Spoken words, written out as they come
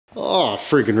Oh,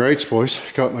 friggin' rights, boys.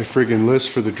 Got my friggin'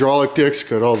 list for the hydraulic dicks.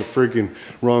 Got all the friggin'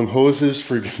 wrong hoses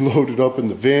friggin' loaded up in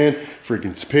the van.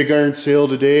 Friggin' pig iron sale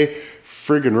today.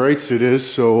 Friggin' rights it is.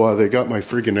 So they got my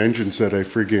friggin' engines that I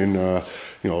friggin',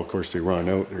 you know, of course they run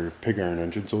out. They're pig iron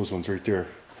engines. Those ones right there.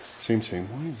 Same.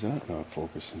 Why is that not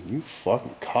focusing? You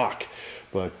fucking cock.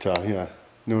 But yeah,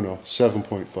 no,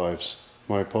 7.5s.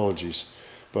 My apologies.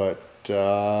 But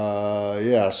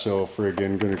yeah, so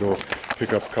friggin' gonna go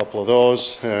pick up a couple of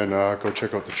those and go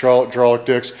check out the hydraulic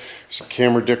dicks. Some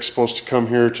camera dick's supposed to come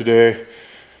here today.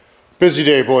 Busy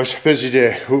day, boys, busy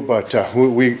day. But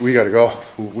we gotta go.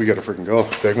 We gotta friggin' go.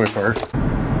 Beg my pardon.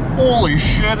 Holy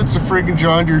shit, it's a friggin'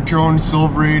 John Deere Jones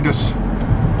Silveratus.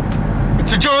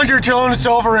 It's a John Deere Jones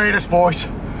Silveratus, boys.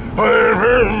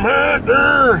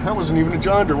 That wasn't even a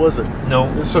John Deere, was it?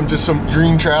 No. It's just some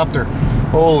green tractor.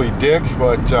 Holy dick.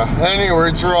 But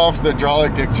anyways, we're off the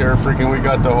hydraulic dicks here. Freaking, we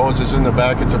got the hoses in the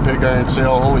back. It's a pig iron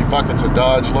sale. Holy fuck, it's a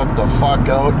Dodge. Look the fuck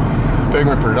out. Big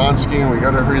Perdonsky, and we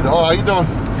gotta hurry. Oh, how you doing?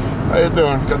 How you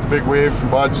doing? Got the big wave from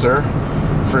Buds there.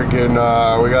 Freaking,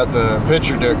 we got the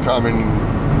picture dick coming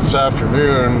this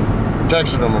afternoon. I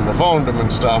texted him and I phoned him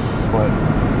and stuff, but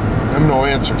I have no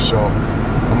answer, so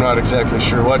I'm not exactly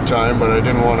sure what time, but I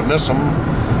didn't want to miss him.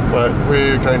 But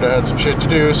we kind of had some shit to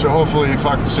do, so hopefully he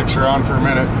fucking sticks around for a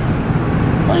minute.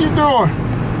 How you doing?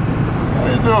 How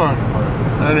you doing?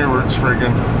 But anyways,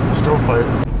 friggin' stovepipe.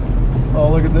 Oh,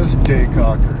 look at this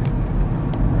daycocker.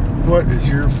 What is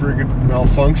your friggin'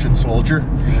 malfunction, soldier?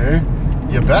 Hey?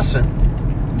 You bessin'?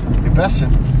 You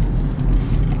bessin'?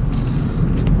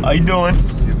 How you doing?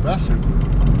 You bessin'?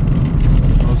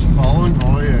 Oh, is he following?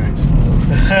 Oh yeah, he's following.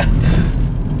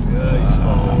 Yeah, he's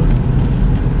following.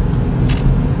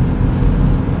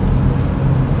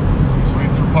 He's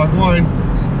waiting for Pug 1.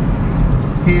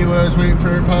 He was waiting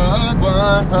for Pug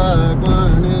 1. Pug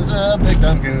 1 is a big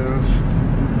dumb goof.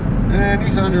 And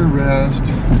he's under arrest.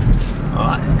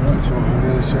 Alright. So on the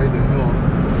other side of the hill.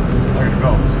 I gotta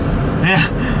go. Yeah.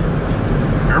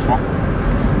 Careful.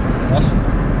 Awesome.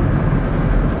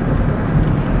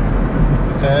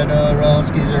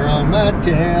 Federalskis are on my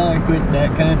tail. I quit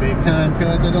that kind big time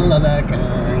cause I don't love that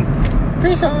kind.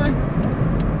 Peace on.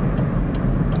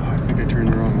 Oh, I think I turned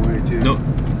the wrong way too. Nope.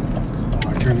 Oh,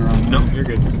 I turned the wrong way. No, you're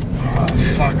good. Oh,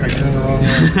 fuck, I turned the wrong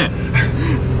way.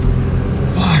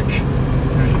 Fuck.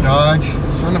 There's a Dodge.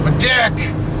 Son of a dick.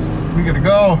 We gotta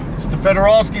go. It's the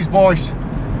Federalskis, boys.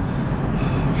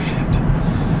 Oh,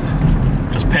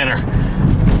 shit. Just pin her.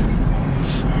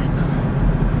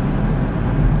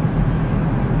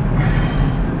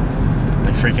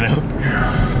 Freaking out.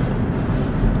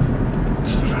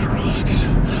 It's the Federalskis.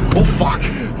 Oh fuck!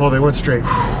 Oh, they went straight.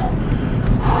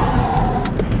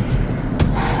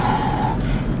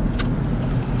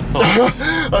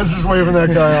 I was just waving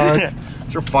that guy on.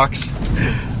 It's your fucks.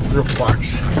 It's your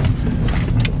fucks.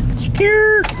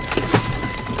 Secure.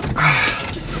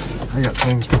 I got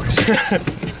things, boys.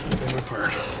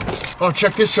 Oh,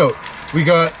 check this out. We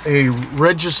got a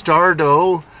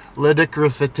Registardo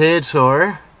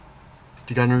Ledicrofitator.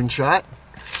 You got another shot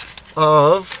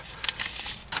of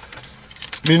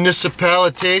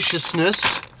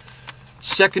municipalitatiousness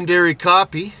secondary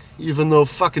copy, even though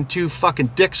fucking two fucking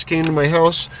dicks came to my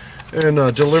house and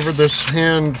delivered this,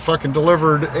 hand fucking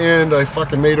delivered, and I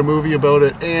fucking made a movie about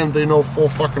it, and they know full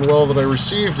fucking well that I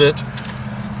received it.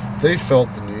 They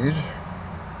felt the need.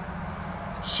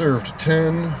 Served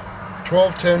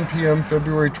 12:10 p.m.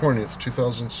 February 20th,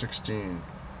 2016.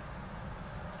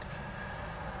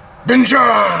 Binger!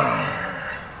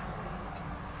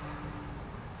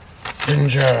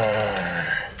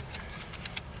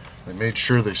 They made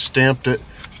sure they stamped it,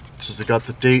 so they got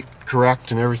the date correct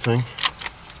and everything.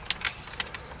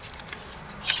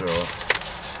 So,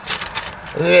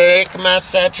 lick my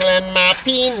satchel and my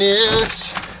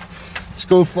penis. Let's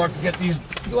go fucking get these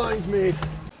lines made.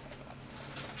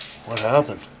 What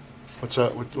happened? What's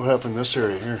that? What happened in this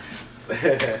area here?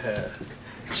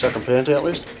 Second pant at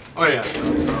least? Oh yeah.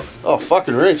 Oh,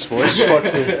 fucking rights, boys.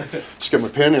 Just get my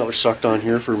panhandler sucked on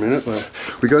here for a minute, but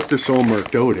we got this all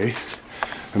marked out, eh?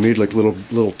 I made like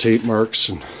little tape marks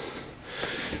and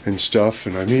stuff,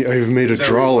 and I made a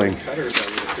drawing.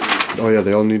 Oh yeah,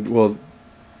 they all need. Well,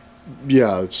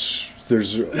 yeah,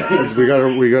 we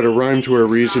got a rhyme to our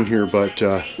reason here, but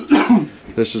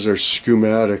this is our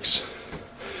schematics.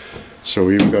 So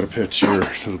we even got a picture.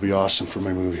 It'll be awesome for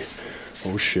my movie.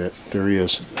 Oh shit, there he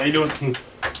is. How you doing?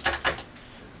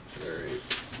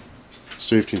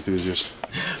 Safety enthusiast.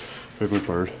 Beg my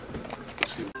pardon.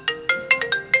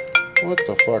 What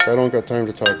the fuck? I don't got time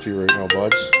to talk to you right now,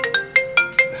 buds.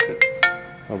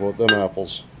 How about them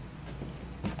apples?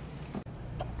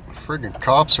 friggin'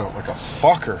 cops out like a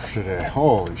fucker today.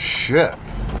 Holy shit.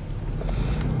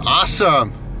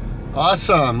 Awesome.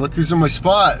 Awesome. Look who's in my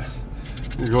spot.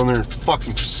 You go in there and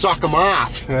fucking suck them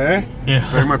off, eh? Yeah.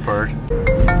 Beg my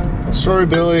pardon. Sorry,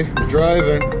 Billy. I'm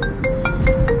driving.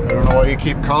 I don't know why you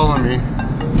keep calling me,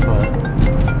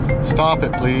 but stop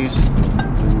it, please.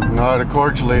 I'm not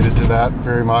cordialated to that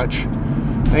very much.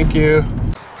 Thank you.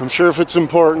 I'm sure if it's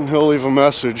important, he'll leave a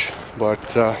message, but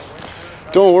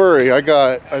don't worry. I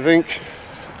think,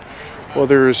 well,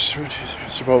 there's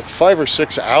about 5 or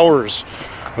 6 hours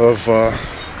of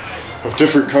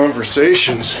different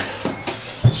conversations.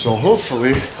 So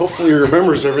hopefully he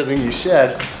remembers everything you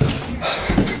said.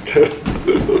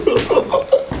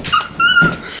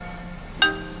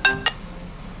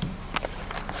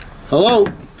 Hello.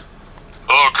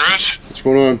 Hello, Chris. What's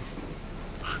going on?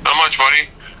 Not much, buddy.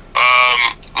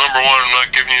 Number one, I'm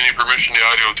not giving you any permission to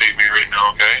audio tape me right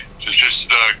now, okay? It's just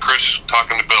Chris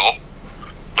talking to Bill.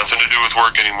 Nothing to do with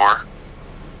work anymore.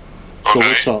 Okay? So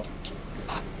what's up?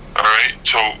 All right.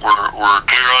 So we're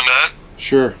clear on that.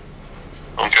 Sure.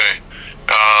 Okay.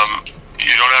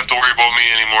 You don't have to worry about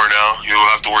me anymore now. You'll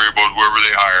have to worry about whoever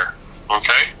they hire.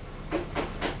 Okay?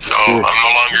 So Sure. I'm no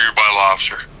longer your bylaw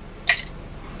officer.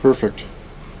 Perfect.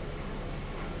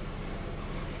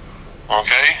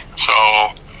 Okay? So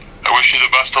I wish you the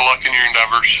best of luck in your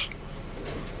endeavors.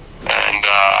 And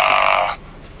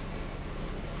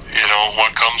you know,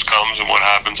 what comes comes and what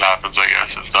happens happens, I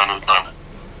guess. It's done is done.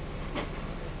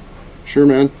 Sure,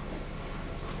 man.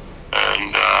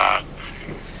 And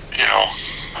you know,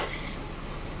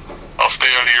 I'll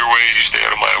stay out of your way, you stay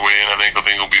out of my way, and I think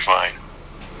will be fine.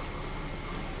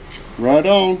 Right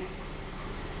on.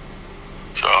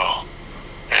 So,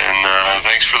 and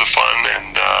thanks for the fun,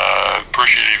 and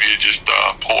appreciate if you just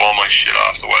pull all my shit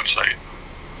off the website.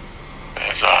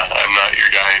 As I'm not your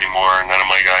guy anymore, and none of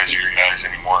my guys are your guys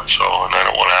anymore, so, and I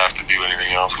don't want to have to do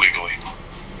anything else legally.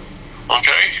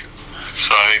 Okay?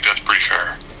 So I think that's pretty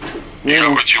fair. You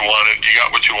got what you wanted. You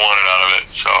got what you wanted out of it,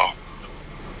 so,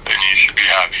 and you should be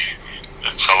happy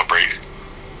and celebrate.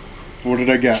 What did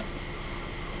I get?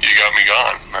 You got me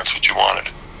gone. That's what you wanted.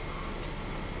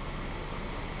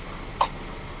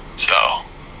 So,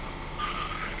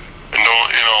 and don't,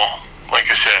 you know,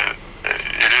 like I said,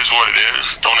 it is what it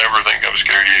is. Don't ever think I'm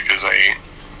scared of you, because I ain't.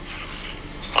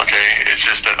 Okay? It's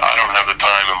just that I don't have the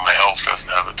time, and my health doesn't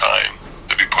have the time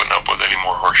to be putting up with any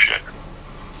more horse shit.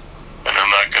 And I'm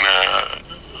not gonna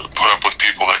put up with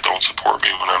people that don't support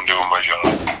me when I'm doing my job.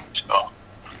 So,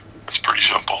 it's pretty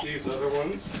simple. These other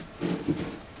ones?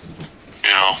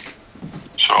 You know,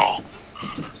 so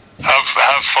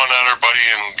have fun at her, buddy,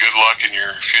 and good luck in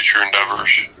your future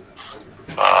endeavors.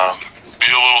 Be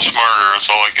a little smarter. That's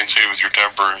all I can say with your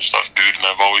temper and stuff, dude. And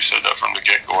I've always said that from the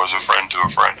get-go, as a friend to a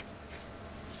friend.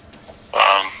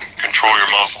 Control your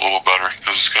mouth a little better,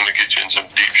 because it's going to get you in some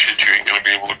deep shit you ain't going to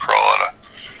be able to crawl out of.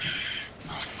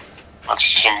 That's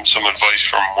some advice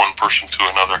from one person to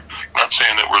another. I'm not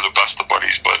saying that we're the best of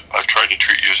buddies, but I've tried to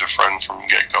treat you as a friend from the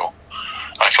get-go.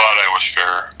 I thought I was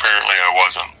fair. Apparently I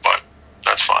wasn't, but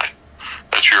that's fine.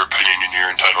 That's your opinion, and you're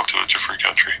entitled to it. It's a free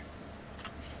country.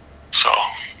 So,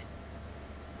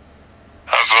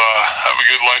 have a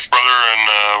good life, brother,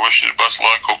 and wish you the best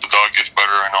luck. Hope the dog gets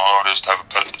better. I know how it is to have a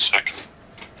pet that's sick.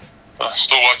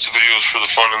 Still watch the videos for the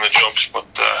fun and the jumps, but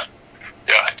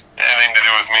yeah, anything to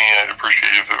do with me, I'd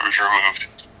appreciate if it was removed.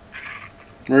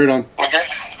 Right on. Okay.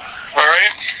 All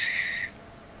right.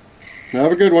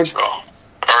 Have a good one. So, all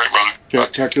right, brother.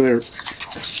 Okay, talk to you later.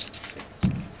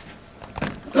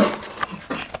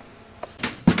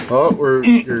 Oh,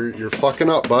 you're fucking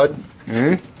up, bud.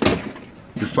 Eh?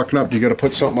 You're fucking up. You got to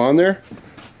put something on there.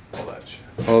 All that shit.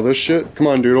 Oh, this shit. Come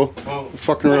on, Doodle. Oh, You're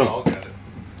fucking around. I'll get it.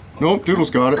 Nope, Doodle's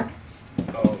got it.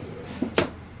 Oh,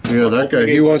 Yeah, that guy.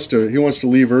 He wants to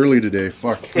leave early today.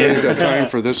 Fuck. He ain't got time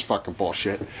for this fucking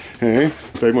bullshit. Hey,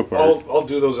 beg my pardon. I'll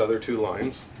do those other 2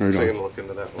 lines. Right so I on. can look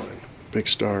into that line. Big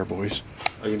star, boys.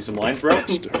 Are you need some lines, bro?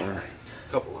 Star.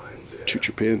 Couple lines. Yeah. Shoot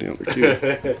your panhandler too.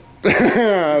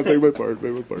 Beg my pardon.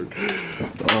 Beg my pardon.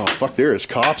 Oh fuck! There is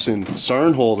cops in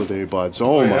Sarnhole today, buds.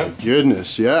 Oh my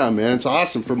goodness, yeah, man, it's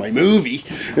awesome for my movie.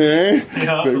 Eh?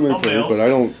 Yeah, Beg my pardon, but I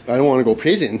don't want to go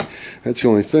prison. That's the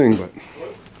only thing. But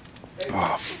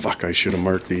oh fuck! I should have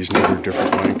marked these in other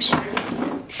different lengths.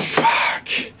 Fuck.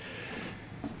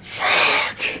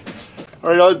 All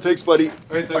right, Odd, thanks, buddy.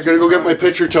 Right, I gotta go get my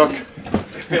picture tuck.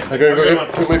 I gotta go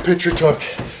get my picture tuck.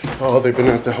 Oh, they've been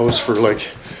at the house for like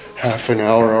half an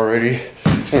hour already,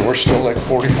 and we're still like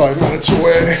 45 minutes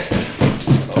away.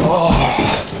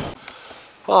 Oh,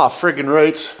 friggin'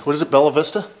 rights. What is it, Bella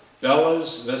Vista?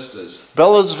 Bella's Vistas.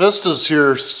 Bella's Vistas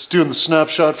here, doing the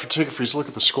snapshot for Ticket Freeze. Look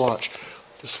at the squatch.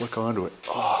 Just look onto it.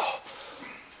 Oh.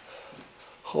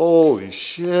 Holy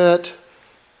shit.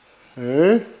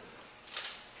 Eh?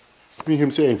 Me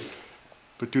him same.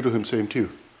 But doodle him same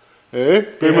too. Eh?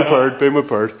 Beg my pard, beg my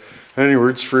pard.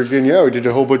 Anyways, friggin', yeah, we did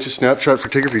a whole bunch of snapshot for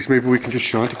Ticket Freeze. Maybe we can just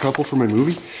shant a couple for my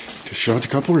movie? Just shant a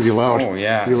couple, or are you allowed? Oh,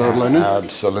 yeah. Are you allowed, Lennon?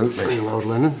 Absolutely. Are you allowed,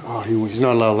 Lennon? Oh, he's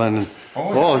not allowed, Lennon.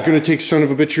 Oh, I'm gonna take son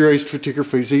of a bitch your eyes for Ticket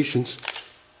Freezations.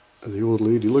 The old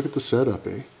lady, look at the setup,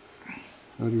 eh?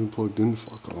 Not even plugged in,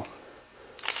 fuck all.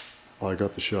 Oh, I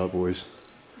got the shot, boys.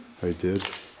 I did.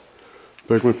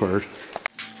 Beg my pard.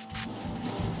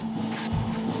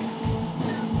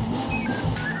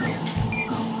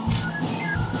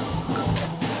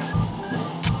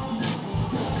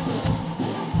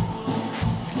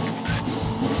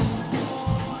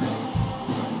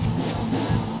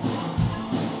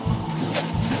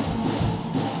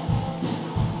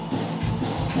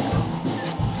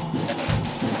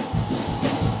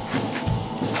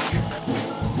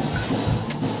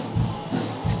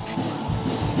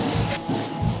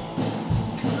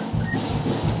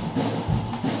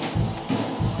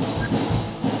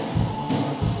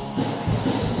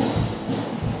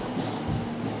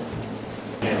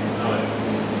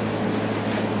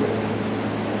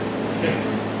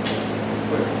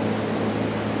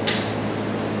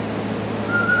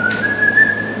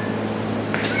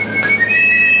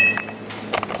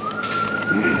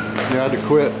 I had to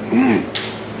quit.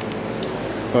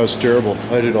 That was terrible.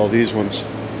 I did all these ones.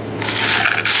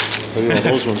 I did all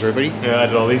those ones, right, buddy? Yeah, I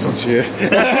did all these ones. Yeah.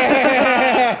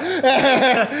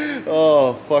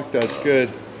 Oh, fuck, that's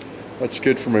good. That's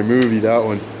good for my movie, that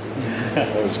one.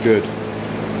 That was good.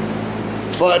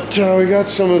 But we got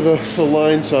some of the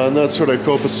lines on. That's what I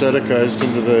copaceticized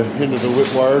into the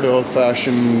Whitwardo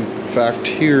fashion fact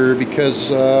here because,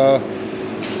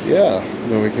 yeah,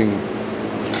 then we can,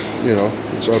 you know,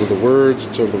 it's out of the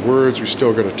words, we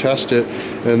still got to test it.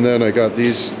 And then I got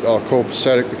these all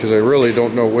copacetic because I really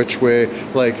don't know which way.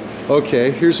 Like,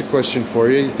 okay, here's a question for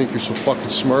you. You think you're so fucking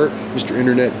smart, Mr.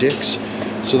 Internet Dicks?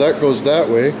 So that goes that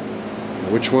way.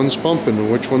 Which one's pumping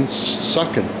and which one's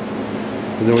sucking?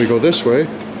 And then we go this way.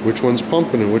 Which one's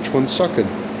pumping and which one's sucking?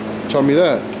 Tell me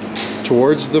that.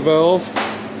 Towards the valve,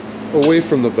 away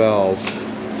from the valve.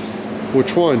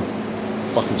 Which one?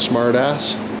 Fucking smart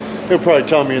ass. They'll probably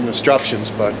tell me in the instructions,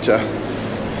 but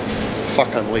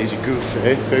fuck, I'm lazy goof,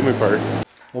 eh? Beg my pardon.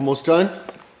 Almost done?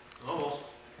 Almost.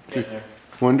 Getting there.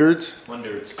 One-dirds?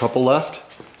 One-dirds. Couple left?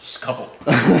 Just a couple.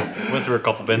 Went through a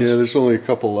couple bins. Yeah, there's only a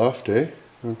couple left, eh?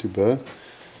 Not too bad.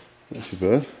 Not too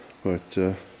bad. But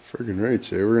friggin'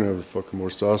 right, eh? We're gonna have the fucking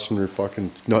most awesome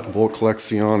fucking nut and bolt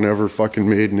collection ever fucking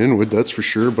made in Inwood, that's for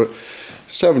sure. But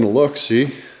just having a look,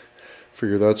 see?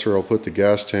 Figure that's where I'll put the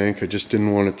gas tank. I just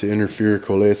didn't want it to interfere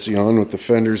collection with the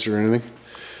fenders or anything.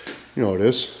 You know how it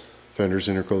is. Fenders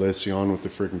intercollection with the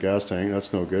freaking gas tank.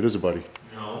 That's no good, is it, buddy?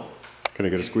 No. Can I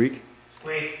get a squeak?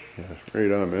 Squeak. Yeah,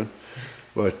 right on, man.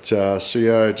 But so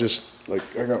yeah, I just like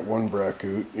I got one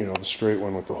bracket, you know, the straight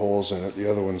one with the holes in it. The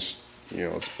other one's, you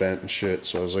know, it's bent and shit.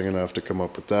 So I was gonna have to come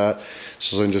up with that.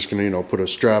 So I'm just gonna, you know, put a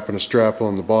strap and a strap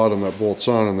on the bottom that bolts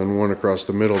on, and then one across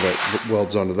the middle that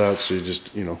welds onto that. So you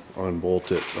just, you know,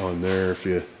 unbolt it on there if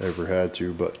you ever had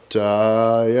to. But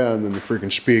yeah, and then the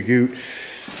freaking spigot,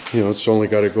 you know, it's only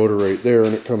got to go to right there,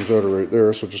 and it comes out of right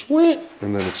there. So just whit,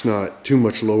 and then it's not too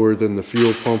much lower than the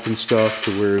fuel pump and stuff,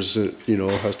 to where it, you know,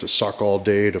 has to suck all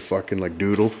day to fucking like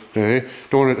doodle. Eh?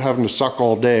 Don't want it having to suck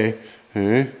all day.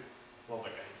 Eh?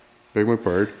 Beg my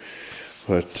pardon.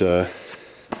 But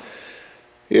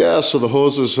yeah, so the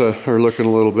hoses are looking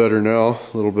a little better now.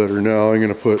 I'm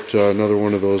gonna put another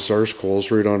one of those arse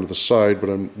coals right onto the side, but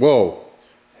whoa,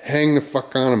 hang the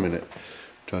fuck on a minute.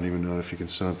 Don't even know if you can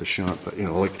sound the shot, but you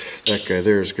know, like that guy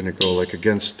there is gonna go like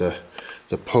against the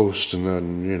post, and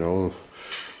then, you know,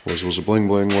 was a bling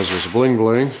bling, was a bling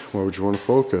bling. Why would you want to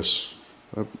focus?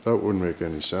 That wouldn't make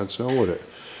any sense now, would it?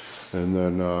 And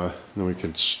then we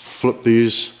can flip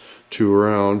these two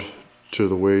around to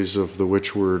the ways of the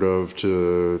which word of,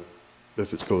 to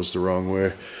if it goes the wrong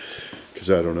way,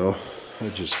 because I don't know. I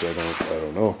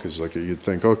don't know, because like you'd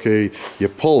think, okay, you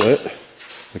pull it,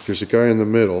 like there's a guy in the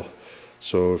middle,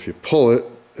 so if you pull it,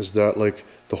 is that like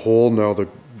the hole? Now the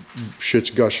shit's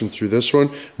gushing through this one,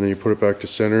 and then you put it back to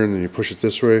center, and then you push it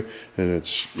this way, and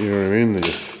it's, you know what I mean, then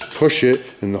you push it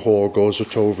and the hole goes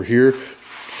to over here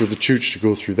for the chooch to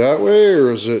go through that way,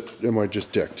 or is it, am I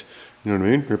just dicked? You know what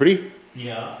I mean? Everybody?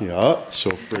 Yeah. Yeah,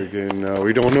 so friggin'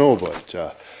 we don't know,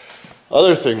 but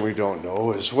other thing we don't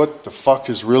know is what the fuck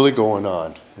is really going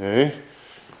on, eh?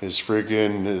 Is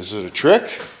it a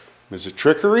trick? Is it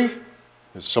trickery?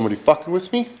 Is somebody fucking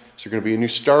with me? Is there going to be a new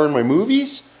star in my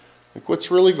movies? Like, what's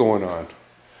really going on?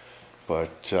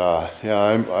 But yeah,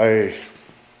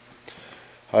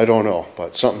 I don't know,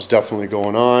 but something's definitely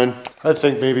going on. I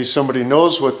think maybe somebody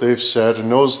knows what they've said and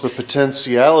knows the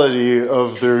potentiality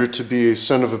of there to be a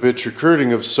son of a bitch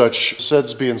recruiting of such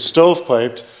SEDs being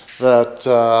stovepiped, that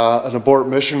an abort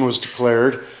mission was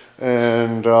declared,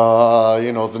 and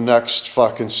you know, the next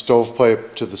fucking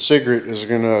stovepipe to the cigarette is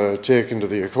gonna take into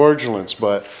the accordulants.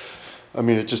 But I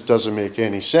mean, it just doesn't make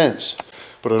any sense.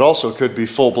 But it also could be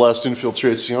full blast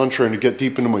infiltration, trying to get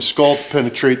deep into my skull to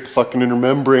penetrate the fucking inner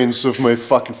membranes of my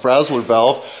fucking Frazzler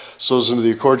valve, so as into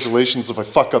the accordulations if I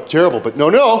fuck up terrible. But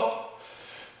no,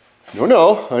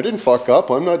 I didn't fuck up.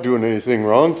 I'm not doing anything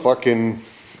wrong. Fucking,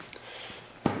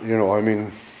 you know, I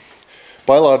mean,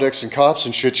 bylaw decks and cops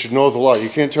and shit should know the law. You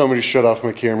can't tell me to shut off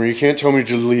my camera. You can't tell me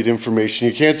to delete information.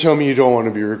 You can't tell me you don't want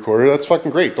to be recorded. That's fucking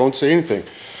great. Don't say anything.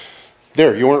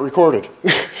 There, you weren't recorded.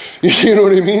 You know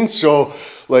what I mean? So,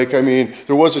 like, I mean,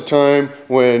 there was a time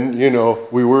when, you know,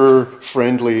 we were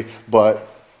friendly, but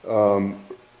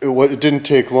it didn't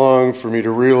take long for me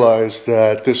to realize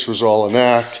that this was all an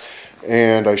act,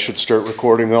 and I should start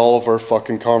recording all of our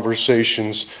fucking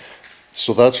conversations.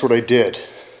 So that's what I did.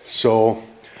 So,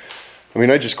 I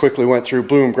mean, I just quickly went through,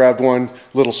 boom, grabbed one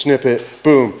little snippet,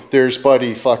 boom, there's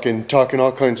Buddy fucking talking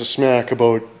all kinds of smack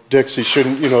about Dixie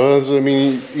shouldn't, you know, I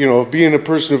mean, you know, being a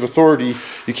person of authority,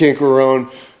 you can't go around,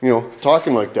 you know,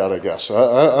 talking like that, I guess.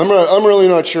 I'm really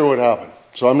not sure what happened,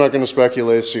 so I'm not going to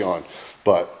speculate on.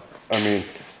 But, I mean,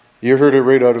 you heard it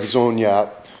right out of his own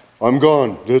yap. I'm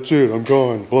gone, that's it, I'm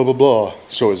gone, blah, blah, blah.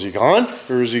 So is he gone,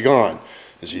 or is he gone?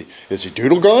 Is he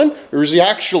doodle gone, or is he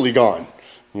actually gone?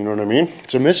 You know what I mean?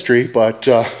 It's a mystery, but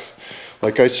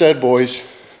like I said, boys,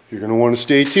 you're going to want to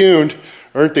stay tuned,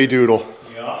 aren't they, Doodle?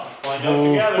 Yeah, find out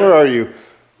together. Where are you?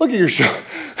 Look at yourself.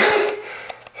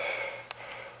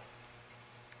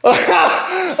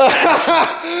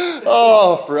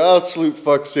 Oh, for absolute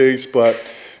fuck's sakes.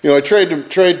 But, you know, I tried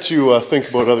to think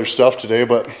about other stuff today,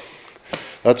 but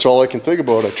that's all I can think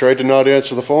about. I tried to not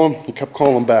answer the phone. He kept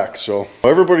calling back. So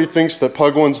everybody thinks that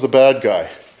Pug One's the bad guy.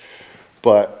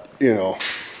 But, you know,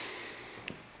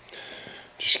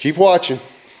 just keep watching.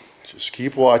 Just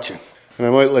keep watching. And I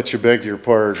might let you beg your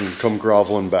pardon and come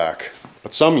groveling back.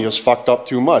 But some of you fucked up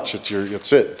too much.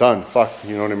 It's it, done. Fuck,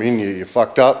 you know what I mean? You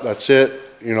fucked up, that's it.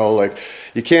 You know, like,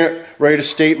 you can't write a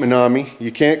statement on me.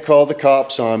 You can't call the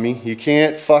cops on me. You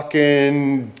can't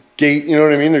fucking gate, you know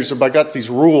what I mean? I got these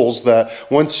rules that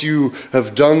once you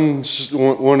have done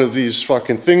one of these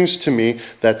fucking things to me,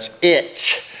 that's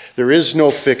it. There is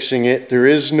no fixing it. There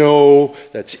is no,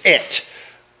 that's it.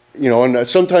 You know, and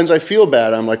sometimes I feel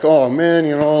bad. I'm like, oh man,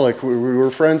 you know, like we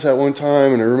were friends at one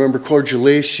time, and I remember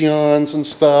cordialations and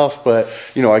stuff, but,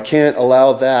 you know, I can't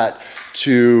allow that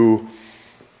to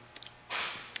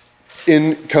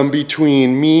come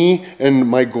between me and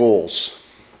my goals.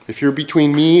 If you're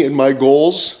between me and my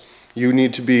goals, you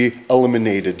need to be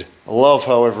eliminated. I love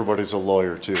how everybody's a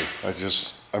lawyer too.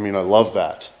 I mean, I love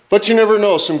that. But you never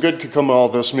know, some good could come out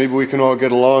of this. Maybe we can all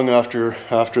get along after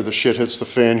the shit hits the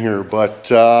fan here. But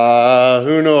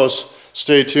who knows?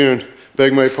 Stay tuned.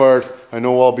 Beg my pardon. I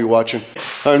know I'll be watching.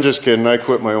 I'm just kidding. I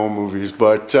quit my own movies.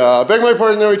 But beg my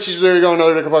pardon. There you go.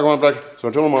 Another Pokemon Black. So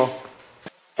until tomorrow.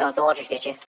 Don't let the waters get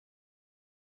you.